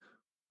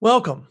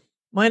Welcome.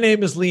 My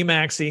name is Lee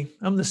Maxey.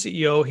 I'm the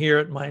CEO here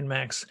at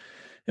MindMax,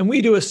 and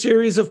we do a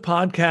series of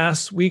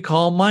podcasts we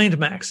call Mind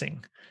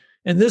Maxing.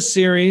 And this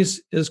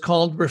series is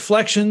called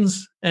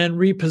Reflections and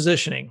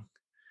Repositioning.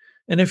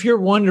 And if you're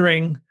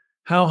wondering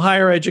how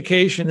higher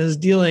education is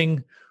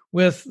dealing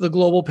with the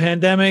global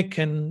pandemic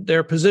and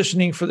their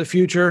positioning for the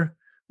future,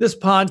 this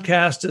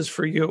podcast is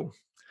for you.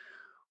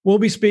 We'll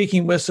be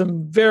speaking with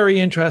some very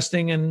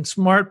interesting and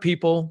smart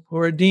people who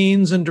are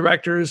deans and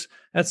directors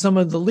at some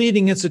of the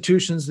leading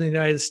institutions in the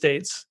United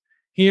States,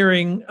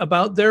 hearing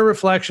about their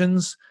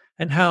reflections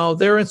and how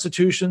their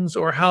institutions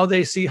or how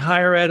they see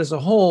higher ed as a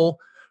whole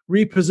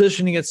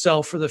repositioning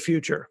itself for the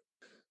future.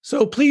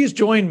 So please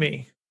join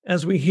me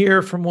as we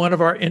hear from one of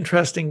our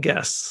interesting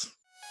guests.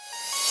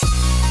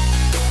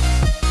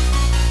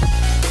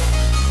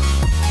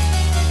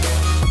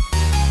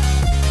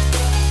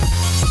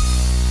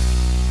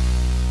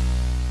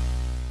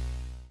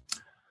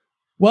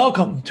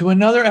 Welcome to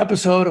another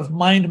episode of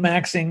Mind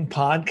Maxing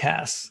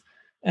Podcasts.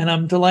 And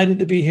I'm delighted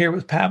to be here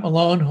with Pat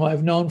Malone, who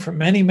I've known for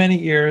many, many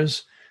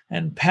years.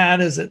 And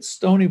Pat is at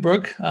Stony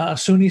Brook,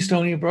 SUNY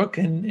Stony Brook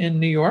in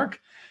New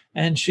York.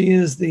 And she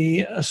is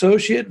the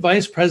Associate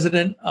Vice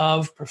President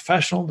of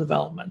Professional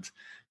Development.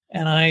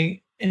 And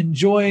I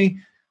enjoy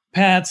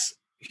Pat's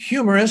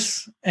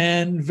humorous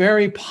and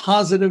very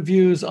positive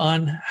views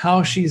on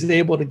how she's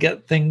able to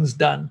get things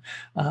done.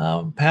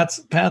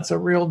 Pat's a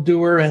real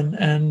doer,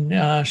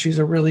 and she's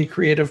a really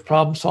creative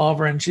problem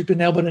solver, and she's been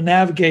able to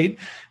navigate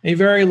a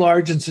very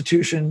large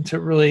institution to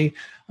really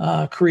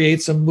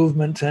create some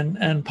movement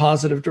and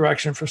positive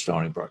direction for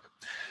Stony Brook.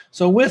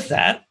 So with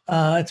that,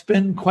 it's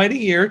been quite a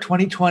year,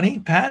 2020,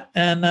 Pat,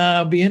 and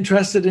I'll be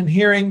interested in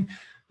hearing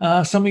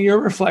some of your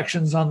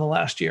reflections on the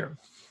last year.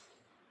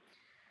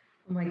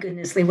 Oh my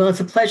goodness, Lee. Well, it's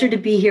a pleasure to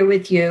be here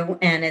with you,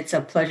 and it's a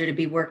pleasure to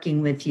be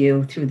working with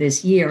you through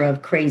this year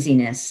of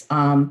craziness.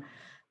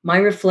 My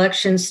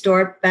reflections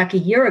start back a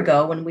year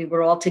ago when we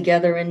were all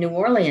together in New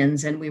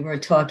Orleans, and we were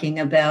talking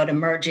about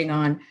emerging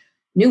on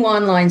new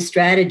online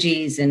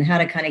strategies and how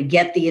to kind of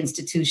get the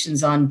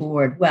institutions on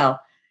board.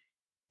 Well,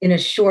 in a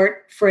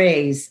short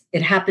phrase,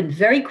 it happened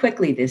very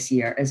quickly this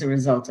year as a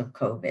result of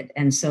COVID.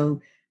 And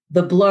so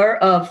the blur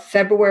of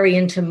February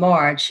into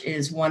March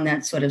is one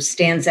that sort of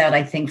stands out,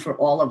 I think, for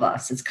all of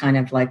us. It's kind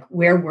of like,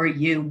 where were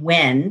you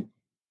when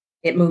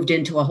it moved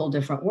into a whole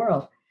different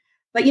world?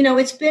 But, you know,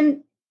 it's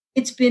been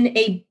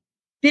a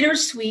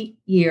bittersweet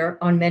year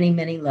on many,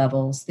 many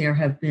levels. There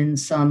have been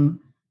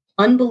some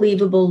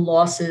unbelievable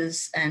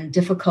losses and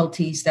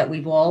difficulties that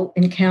we've all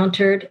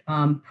encountered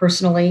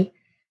personally,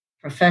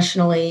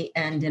 professionally,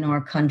 and in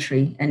our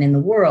country and in the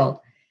world.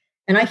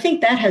 And I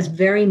think that has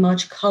very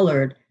much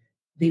colored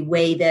the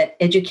way that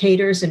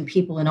educators and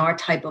people in our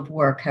type of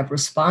work have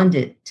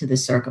responded to the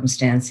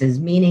circumstances,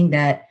 meaning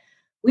that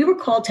we were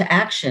called to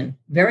action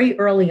very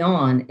early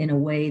on in a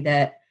way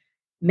that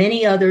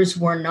many others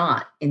were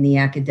not in the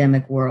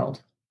academic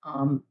world.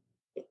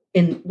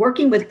 In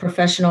working with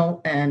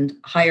professional and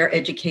higher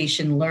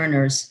education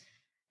learners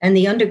and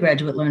the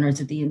undergraduate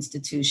learners at the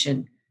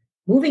institution,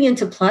 moving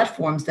into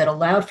platforms that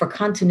allowed for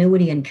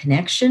continuity and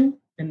connection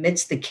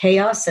amidst the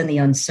chaos and the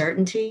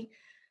uncertainty,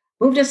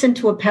 moved us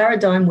into a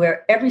paradigm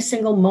where every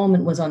single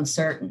moment was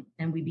uncertain.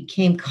 And we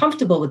became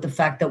comfortable with the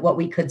fact that what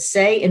we could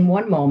say in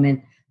one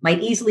moment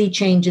might easily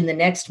change in the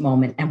next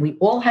moment. And we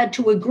all had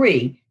to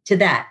agree to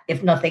that,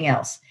 if nothing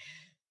else.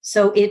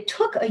 So it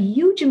took a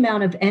huge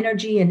amount of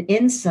energy and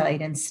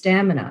insight and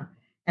stamina.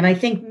 And I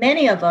think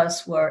many of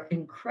us were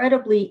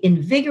incredibly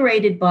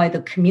invigorated by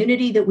the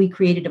community that we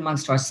created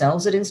amongst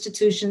ourselves at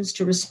institutions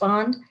to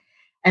respond,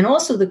 and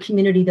also the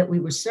community that we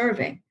were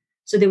serving.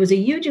 So there was a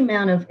huge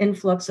amount of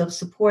influx of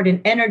support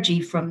and energy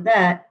from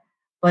that,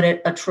 but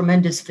a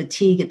tremendous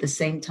fatigue at the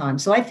same time.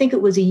 So I think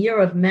it was a year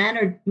of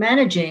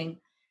managing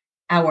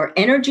our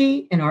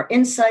energy and our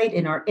insight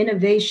and our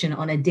innovation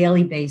on a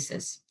daily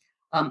basis.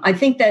 I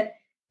think that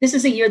this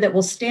is a year that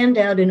will stand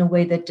out in a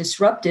way that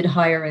disrupted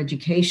higher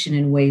education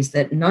in ways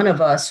that none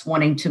of us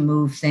wanting to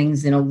move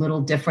things in a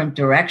little different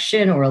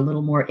direction or a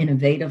little more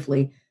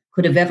innovatively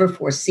could have ever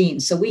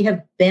foreseen. So we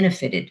have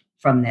benefited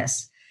from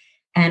this.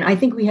 And I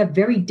think we have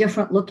very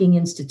different looking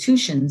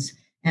institutions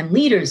and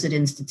leaders at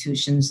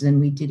institutions than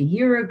we did a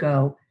year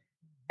ago.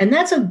 And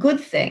that's a good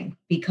thing,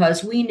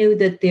 because we knew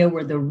that there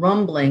were the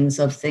rumblings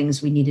of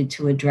things we needed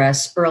to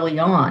address early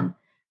on.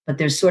 But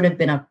there's sort of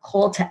been a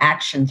call to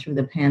action through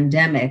the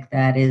pandemic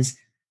that is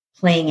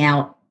playing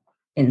out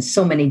in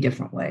so many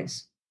different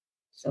ways.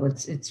 So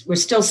we're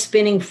still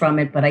spinning from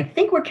it, but I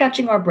think we're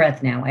catching our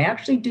breath now. I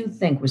actually do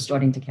think we're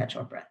starting to catch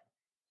our breath.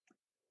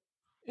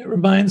 It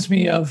reminds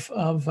me of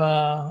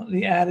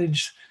the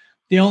adage,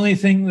 the only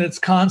thing that's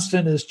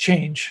constant is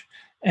change.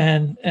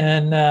 And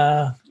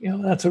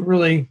that's a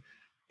really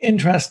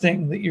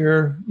interesting that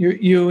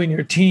you and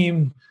your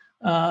team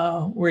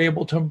were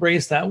able to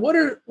embrace that. What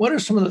are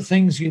some of the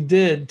things you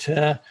did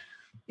to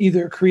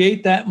either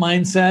create that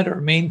mindset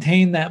or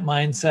maintain that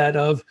mindset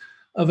of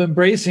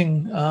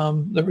embracing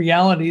the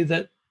reality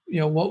that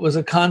what was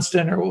a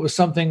constant or what was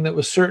something that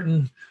was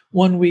certain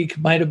one week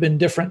might have been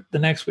different the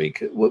next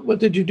week. What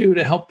did you do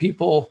to help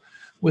people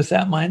with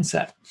that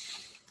mindset?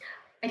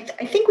 I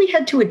think we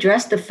had to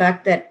address the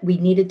fact that we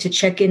needed to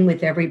check in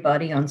with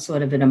everybody on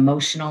sort of an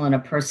emotional and a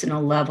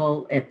personal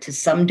level to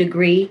some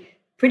degree,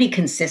 pretty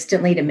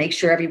consistently, to make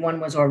sure everyone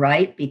was all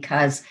right,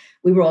 because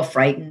we were all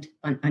frightened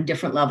on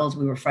different levels.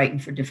 We were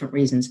frightened for different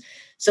reasons.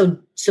 So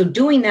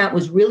doing that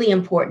was really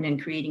important in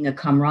creating a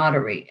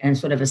camaraderie and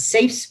sort of a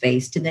safe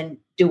space to then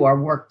do our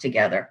work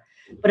together.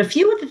 But a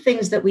few of the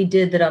things that we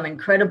did that I'm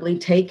incredibly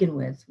taken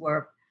with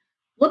were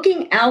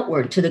looking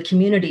outward to the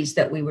communities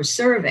that we were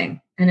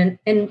serving. And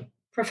in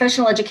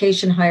professional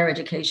education, higher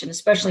education,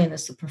 especially in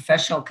this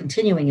professional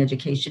continuing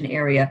education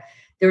area,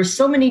 there are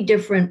so many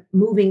different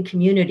moving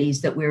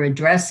communities that we're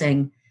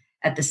addressing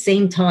at the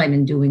same time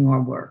in doing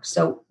our work.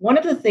 So one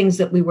of the things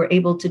that we were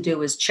able to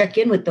do is check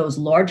in with those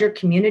larger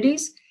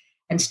communities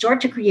and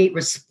start to create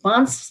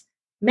response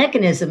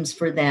mechanisms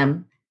for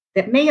them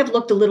that may have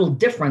looked a little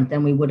different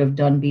than we would have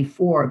done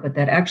before, but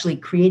that actually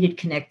created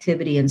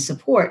connectivity and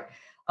support.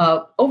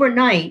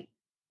 Overnight,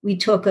 we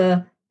took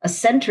a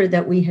center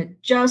that we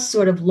had just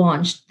sort of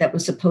launched that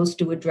was supposed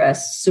to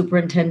address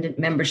superintendent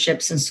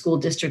memberships and school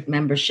district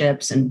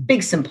memberships and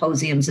big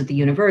symposiums at the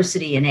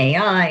university and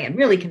AI and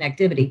really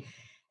connectivity,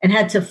 and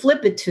had to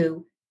flip it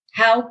to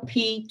how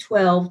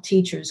P12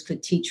 teachers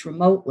could teach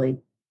remotely,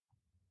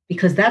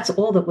 because that's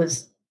all that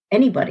was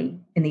anybody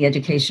in the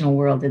educational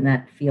world in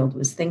that field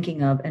was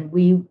thinking of. And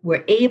we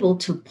were able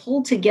to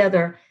pull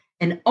together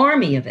an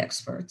army of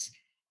experts.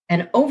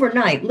 And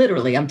overnight,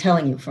 literally, I'm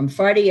telling you, from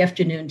Friday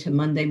afternoon to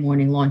Monday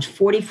morning, launched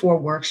 44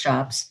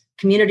 workshops,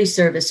 community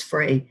service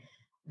free,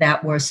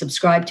 that were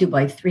subscribed to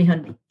by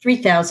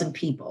 3,000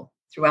 people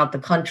throughout the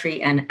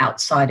country and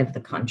outside of the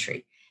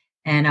country.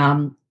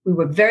 And we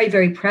were very,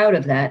 very proud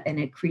of that. And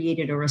it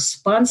created a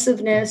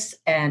responsiveness,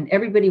 and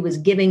everybody was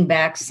giving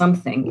back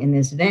something in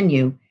this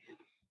venue.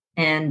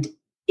 And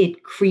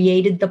it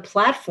created the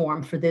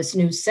platform for this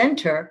new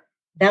center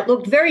that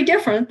looked very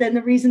different than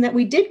the reason that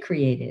we did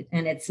create it.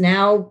 And it's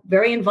now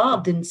very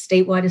involved in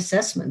statewide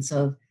assessments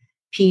of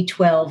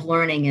P12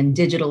 learning and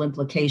digital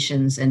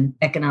implications and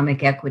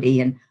economic equity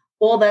and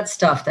all that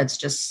stuff that's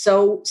just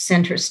so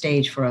center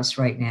stage for us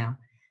right now.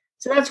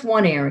 So that's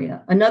one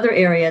area. Another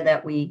area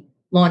that we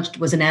launched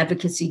was an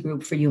advocacy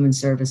group for human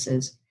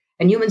services.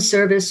 And human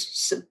service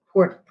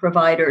support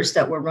providers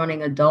that were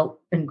running adult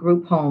and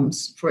group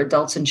homes for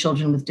adults and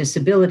children with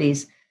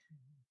disabilities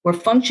were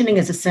functioning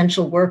as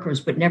essential workers,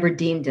 but never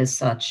deemed as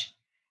such.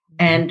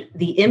 And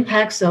the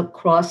impacts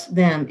across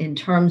them in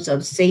terms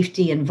of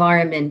safety,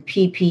 environment,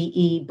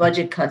 PPE,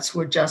 budget cuts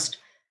were just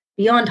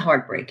beyond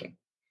heartbreaking.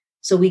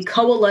 So we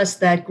coalesced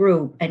that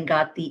group and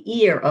got the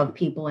ear of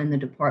people in the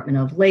Department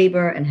of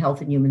Labor and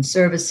Health and Human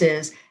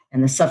Services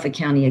and the Suffolk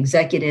County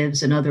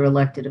executives and other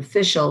elected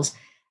officials,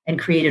 and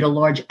created a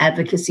large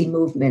advocacy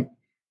movement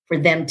for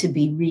them to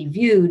be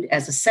reviewed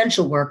as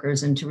essential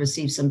workers and to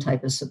receive some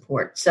type of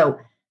support. So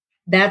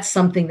that's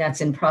something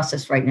that's in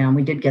process right now, and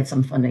we did get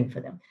some funding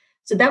for them.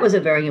 So that was a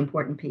very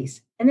important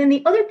piece. And then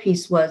the other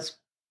piece was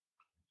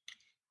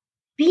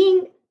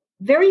being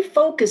very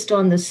focused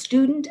on the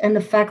student and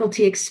the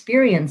faculty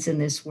experience in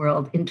this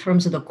world in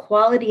terms of the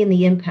quality and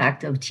the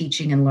impact of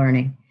teaching and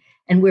learning.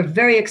 And we're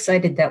very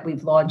excited that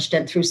we've launched,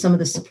 and through some of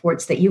the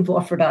supports that you've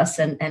offered us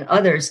and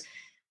others,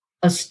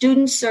 a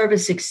student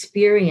service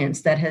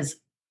experience that has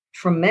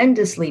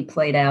tremendously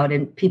played out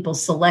in people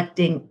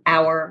selecting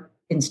our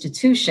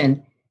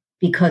institution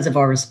because of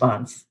our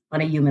response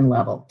on a human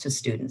level to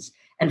students.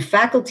 And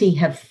faculty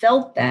have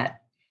felt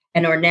that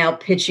and are now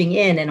pitching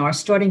in and are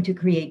starting to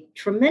create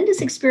tremendous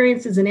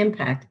experiences and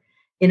impact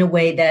in a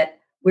way that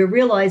we're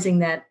realizing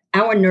that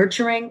our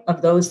nurturing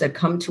of those that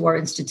come to our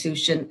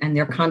institution and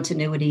their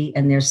continuity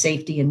and their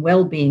safety and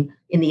well-being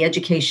in the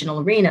educational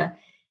arena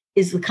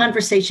is the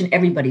conversation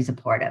everybody's a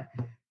part of.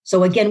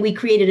 So again, we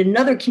created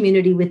another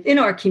community within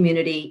our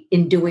community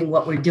in doing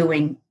what we're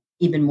doing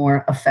even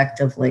more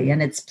effectively.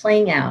 And it's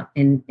playing out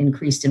in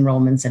increased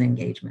enrollments and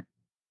engagement.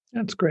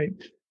 That's great.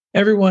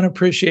 Everyone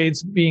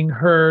appreciates being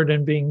heard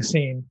and being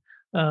seen.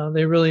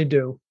 They really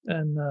do.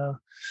 And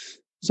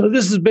so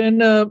this has been,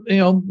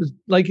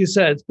 like you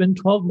said, it's been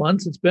 12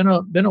 months. It's been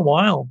a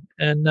while,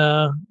 and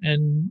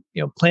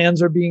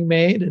plans are being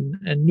made,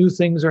 and new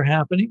things are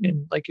happening.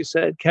 And like you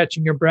said,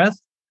 catching your breath.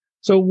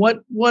 So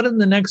what in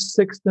the next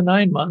 6 to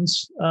 9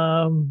 months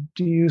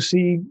do you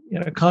see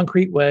in a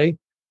concrete way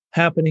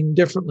happening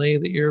differently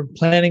that you're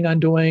planning on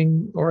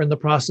doing or in the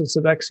process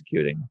of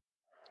executing,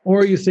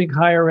 or you think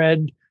higher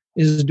ed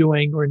is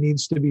doing or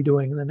needs to be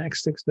doing in the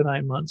next 6 to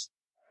 9 months?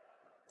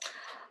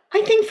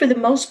 I think for the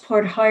most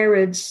part, higher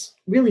ed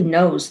really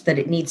knows that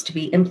it needs to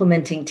be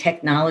implementing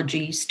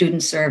technology,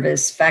 student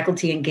service,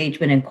 faculty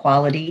engagement, and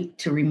quality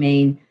to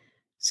remain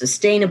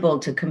sustainable,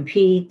 to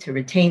compete, to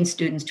retain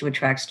students, to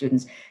attract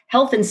students.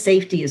 Health and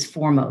safety is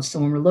foremost. So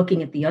when we're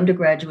looking at the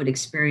undergraduate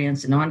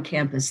experience and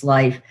on-campus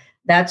life,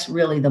 that's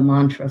really the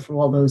mantra for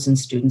all those in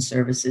student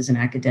services and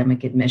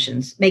academic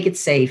admissions. Make it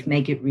safe,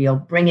 make it real,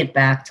 bring it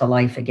back to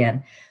life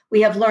again.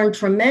 We have learned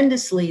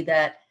tremendously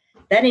that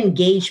that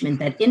engagement,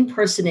 that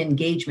in-person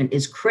engagement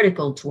is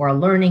critical to our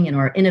learning and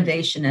our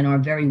innovation and our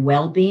very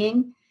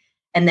well-being.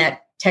 And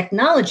that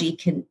technology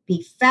can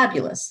be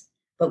fabulous,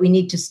 but we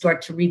need to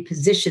start to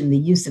reposition the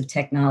use of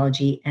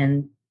technology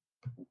and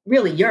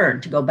really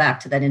yearn to go back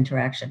to that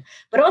interaction.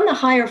 But on the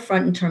higher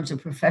front, in terms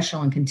of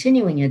professional and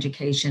continuing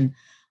education,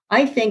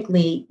 I think,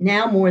 Lee,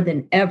 now more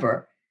than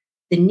ever,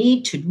 the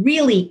need to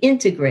really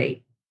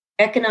integrate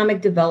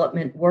economic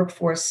development,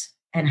 workforce,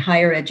 and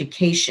higher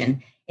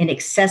education in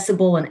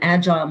accessible and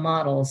agile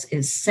models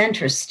is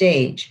center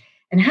stage.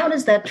 And how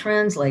does that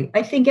translate?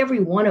 I think every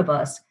one of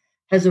us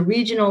has a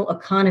regional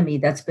economy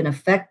that's been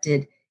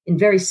affected in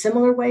very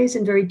similar ways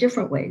and very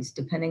different ways,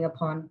 depending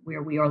upon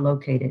where we are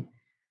located.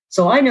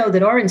 So I know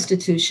that our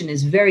institution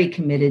is very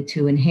committed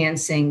to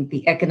enhancing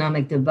the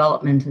economic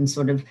development and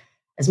sort of,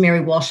 as Mary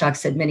Walshak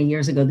said many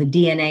years ago, the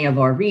DNA of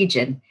our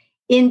region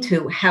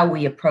into how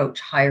we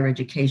approach higher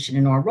education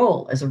in our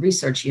role as a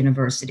research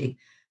university.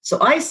 So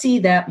I see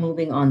that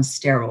moving on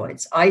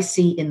steroids. I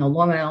see in the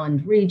Long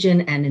Island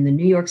region and in the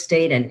New York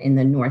State and in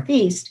the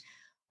Northeast,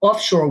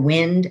 offshore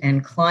wind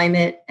and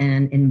climate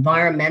and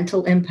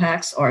environmental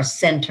impacts are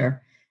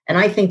center. And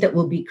I think that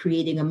we'll be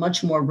creating a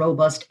much more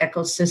robust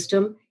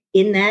ecosystem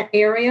in that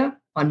area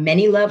on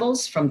many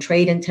levels, from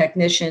trade and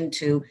technician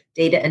to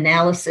data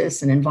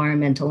analysis and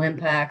environmental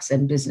impacts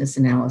and business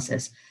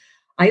analysis.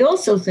 I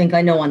also think,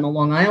 I know on the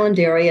Long Island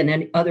area,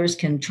 and others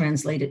can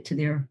translate it to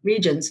their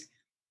regions,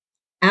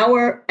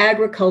 our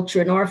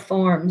agriculture and our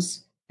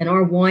farms and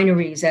our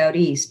wineries out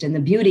east and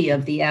the beauty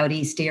of the out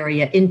east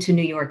area into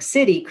New York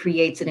City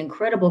creates an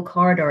incredible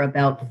corridor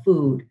about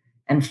food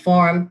and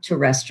farm to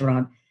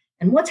restaurant.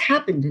 And what's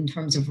happened in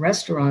terms of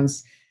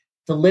restaurants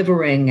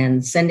delivering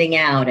and sending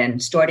out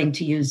and starting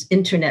to use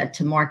internet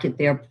to market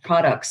their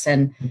products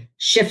and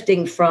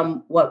shifting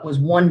from what was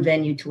one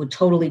venue to a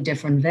totally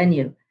different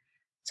venue.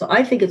 So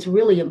I think it's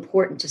really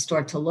important to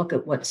start to look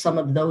at what some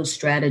of those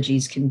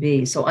strategies can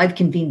be. So I've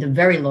convened a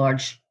very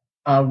large,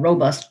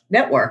 robust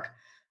network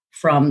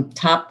from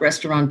top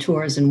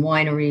restaurateurs and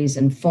wineries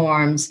and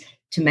farms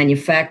to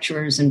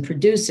manufacturers and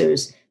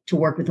producers to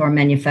work with our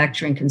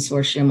manufacturing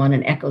consortium on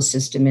an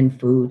ecosystem in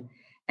food.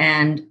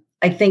 And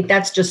I think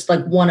that's just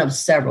like one of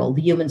several.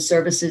 The human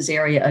services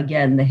area,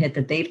 again, the hit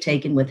that they've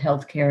taken with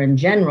healthcare in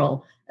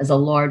general as a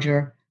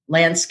larger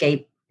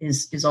landscape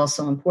is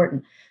also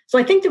important. So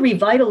I think the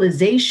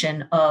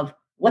revitalization of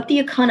what the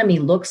economy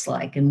looks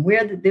like and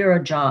where there are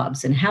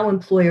jobs and how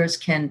employers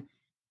can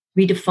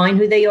redefine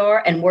who they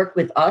are and work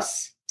with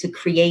us to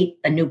create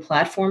a new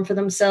platform for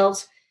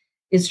themselves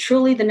is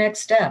truly the next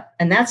step.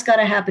 And that's got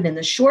to happen in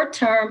the short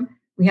term.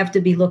 We have to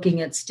be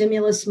looking at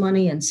stimulus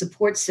money and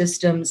support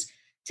systems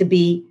to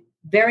be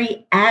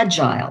very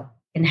agile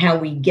in how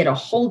we get a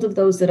hold of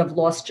those that have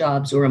lost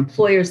jobs or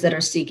employers that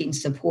are seeking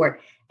support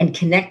and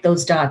connect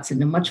those dots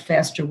in a much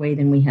faster way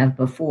than we have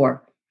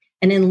before.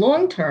 And in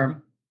long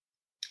term,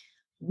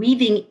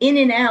 weaving in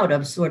and out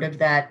of sort of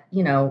that,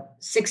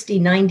 60,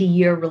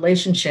 90-year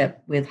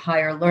relationship with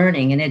higher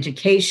learning and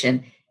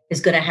education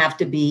is going to have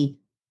to be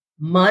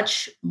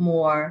much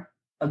more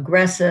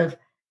aggressive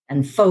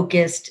and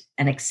focused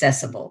and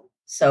accessible.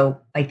 So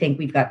I think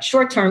we've got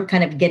short-term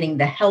kind of getting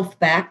the health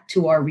back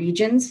to our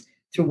regions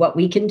through what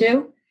we can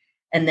do,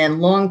 and then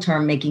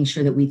long-term making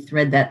sure that we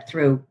thread that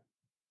through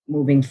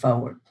moving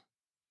forward.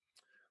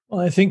 Well,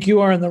 I think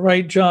you are in the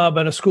right job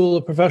at a school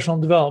of professional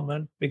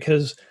development,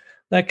 because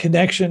that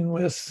connection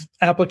with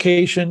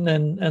application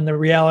and the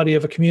reality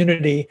of a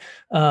community,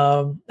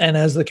 and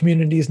as the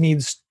community's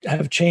needs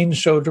have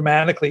changed so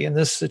dramatically in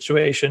this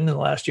situation in the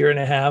last year and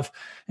a half,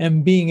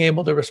 and being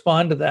able to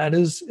respond to that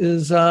is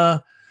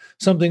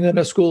something that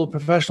a school of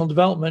professional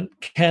development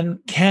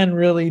can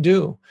really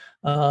do.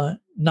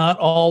 Not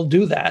all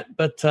do that,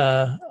 but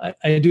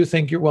I do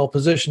think you're well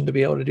positioned to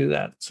be able to do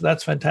that. So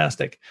that's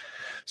fantastic.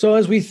 So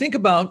as we think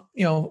about,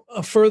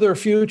 a further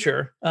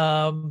future,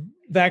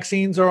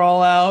 vaccines are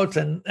all out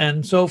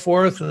and so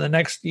forth in the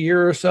next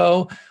year or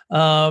so,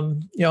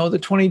 the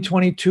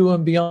 2022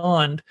 and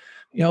beyond,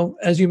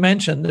 as you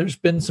mentioned, there's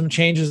been some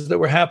changes that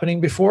were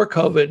happening before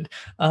COVID,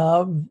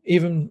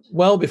 even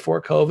well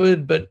before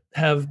COVID, but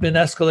have been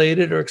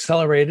escalated or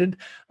accelerated.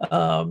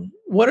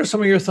 What are some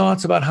of your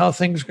thoughts about how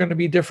things are going to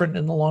be different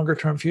in the longer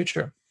term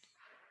future?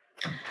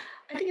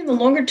 I think in the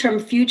longer term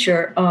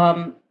future,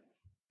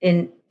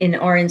 in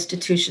our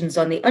institutions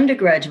on the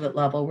undergraduate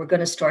level, we're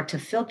going to start to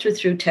filter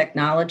through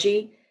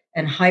technology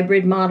and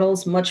hybrid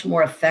models much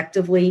more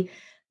effectively,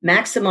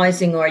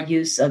 maximizing our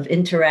use of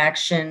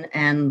interaction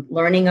and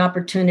learning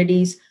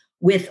opportunities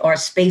with our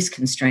space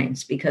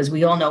constraints, because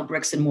we all know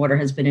bricks and mortar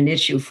has been an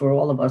issue for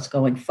all of us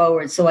going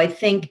forward. So I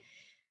think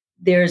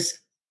there's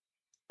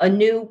a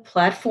new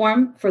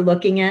platform for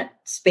looking at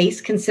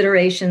space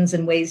considerations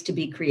and ways to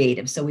be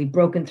creative. So we've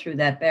broken through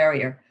that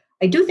barrier.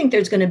 I do think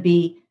there's going to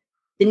be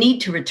the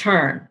need to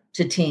return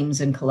to teams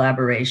and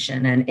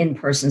collaboration and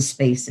in-person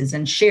spaces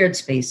and shared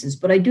spaces,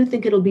 but I do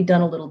think it'll be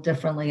done a little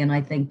differently. And I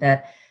think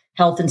that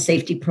health and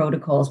safety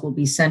protocols will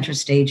be center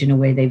stage in a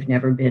way they've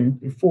never been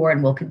before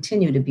and will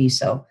continue to be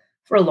so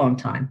for a long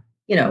time.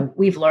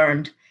 We've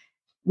learned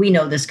we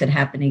know this could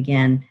happen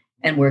again,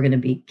 and we're going to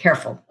be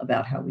careful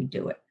about how we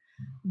do it.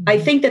 I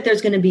think that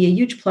there's going to be a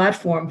huge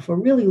platform for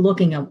really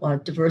looking at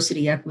what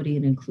diversity, equity,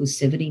 and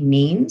inclusivity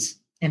means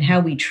and how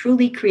we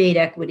truly create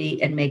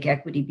equity and make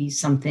equity be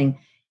something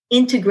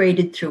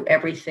integrated through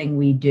everything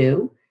we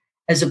do,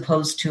 as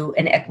opposed to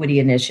an equity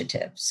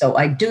initiative. So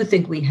I do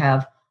think we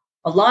have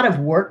a lot of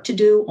work to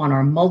do on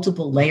our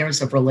multiple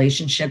layers of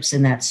relationships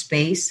in that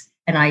space.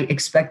 And I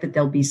expect that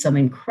there'll be some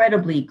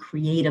incredibly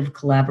creative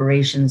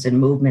collaborations and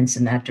movements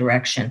in that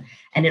direction.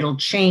 And it'll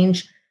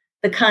change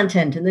the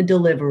content and the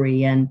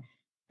delivery and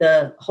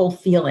the whole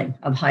feeling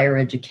of higher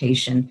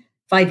education.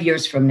 5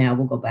 years from now,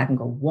 we'll go back and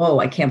go, whoa,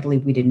 I can't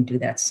believe we didn't do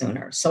that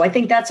sooner. So I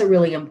think that's a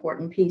really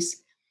important piece.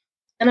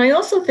 And I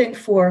also think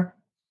for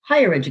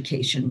higher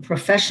education,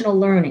 professional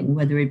learning,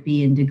 whether it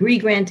be in degree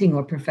granting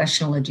or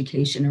professional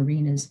education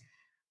arenas,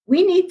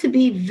 we need to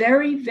be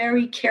very,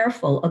 very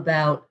careful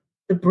about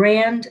the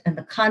brand and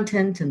the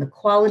content and the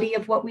quality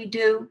of what we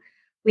do.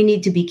 We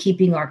need to be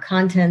keeping our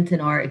content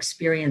and our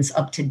experience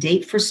up to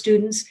date for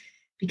students,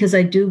 because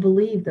I do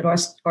believe that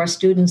our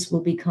students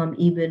will become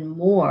even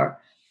more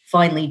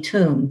finely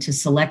tuned to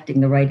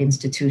selecting the right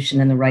institution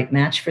and the right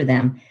match for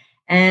them.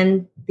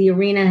 And the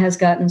arena has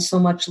gotten so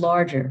much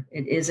larger.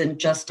 It isn't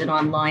just an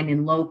online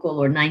and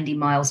local or 90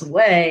 miles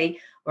away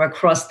or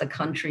across the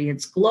country.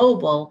 It's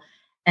global,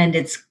 and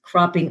it's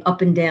cropping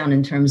up and down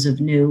in terms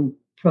of new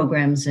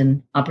programs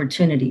and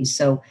opportunities.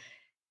 So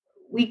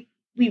we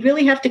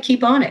really have to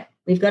keep on it.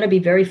 We've got to be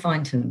very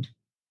fine-tuned.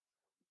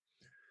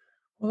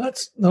 Well,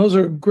 those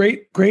are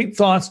great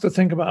thoughts to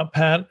think about,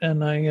 Pat.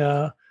 And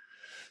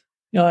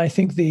I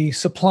think the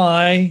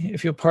supply,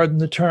 if you'll pardon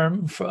the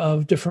term,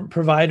 of different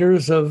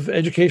providers of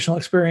educational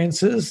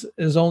experiences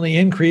is only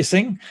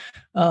increasing.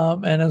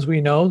 And as we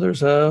know,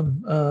 there's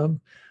a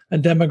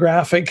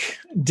demographic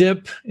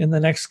dip in the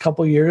next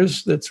couple of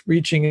years that's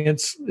reaching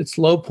its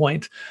low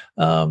point.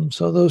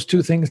 So those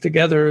two things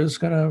together is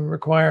going to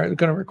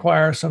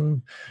require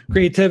some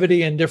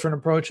creativity and different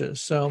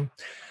approaches. So,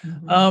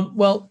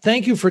 well,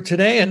 thank you for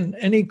today. And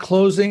any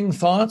closing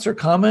thoughts or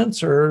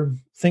comments or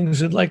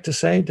things you'd like to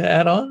say to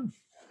add on?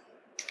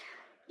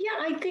 Yeah,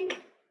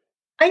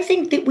 I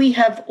think that we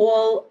have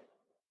all,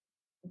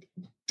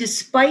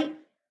 despite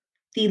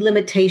the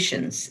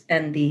limitations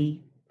and the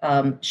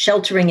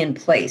sheltering in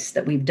place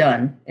that we've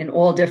done in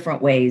all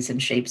different ways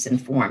and shapes and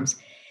forms,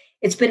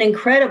 it's been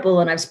incredible.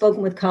 And I've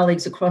spoken with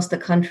colleagues across the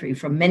country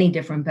from many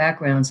different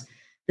backgrounds,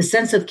 the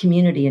sense of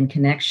community and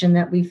connection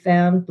that we've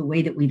found, the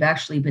way that we've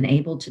actually been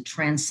able to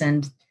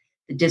transcend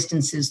the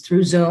distances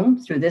through Zoom,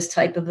 through this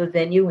type of a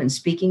venue, and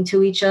speaking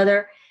to each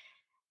other.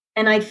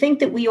 And I think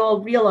that we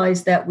all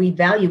realize that we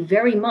value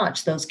very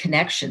much those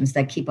connections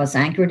that keep us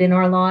anchored in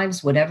our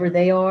lives, whatever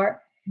they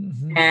are,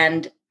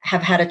 and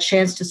have had a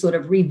chance to sort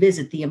of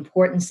revisit the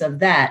importance of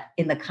that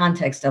in the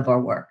context of our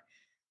work.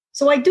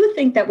 So I do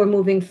think that we're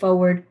moving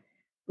forward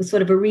with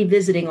sort of a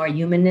revisiting our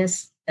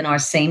humanness and our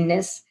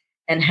sameness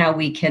and how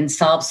we can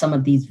solve some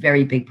of these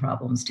very big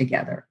problems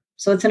together.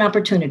 So it's an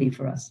opportunity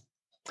for us.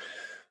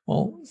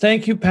 Well,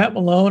 thank you, Pat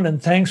Malone,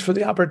 and thanks for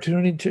the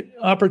opportunity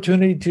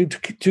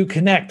to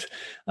connect.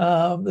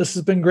 This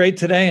has been great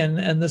today,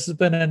 and this has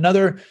been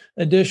another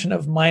edition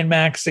of Mind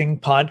Maxing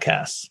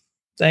Podcasts.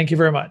 Thank you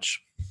very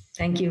much.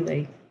 Thank you,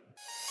 Lee.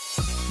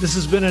 This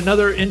has been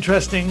another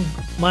interesting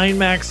Mind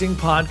Maxing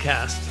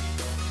podcast.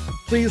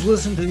 Please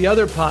listen to the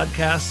other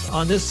podcasts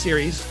on this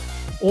series,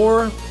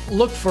 or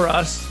look for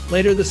us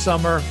later this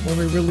summer when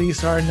we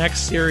release our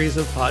next series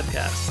of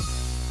podcasts.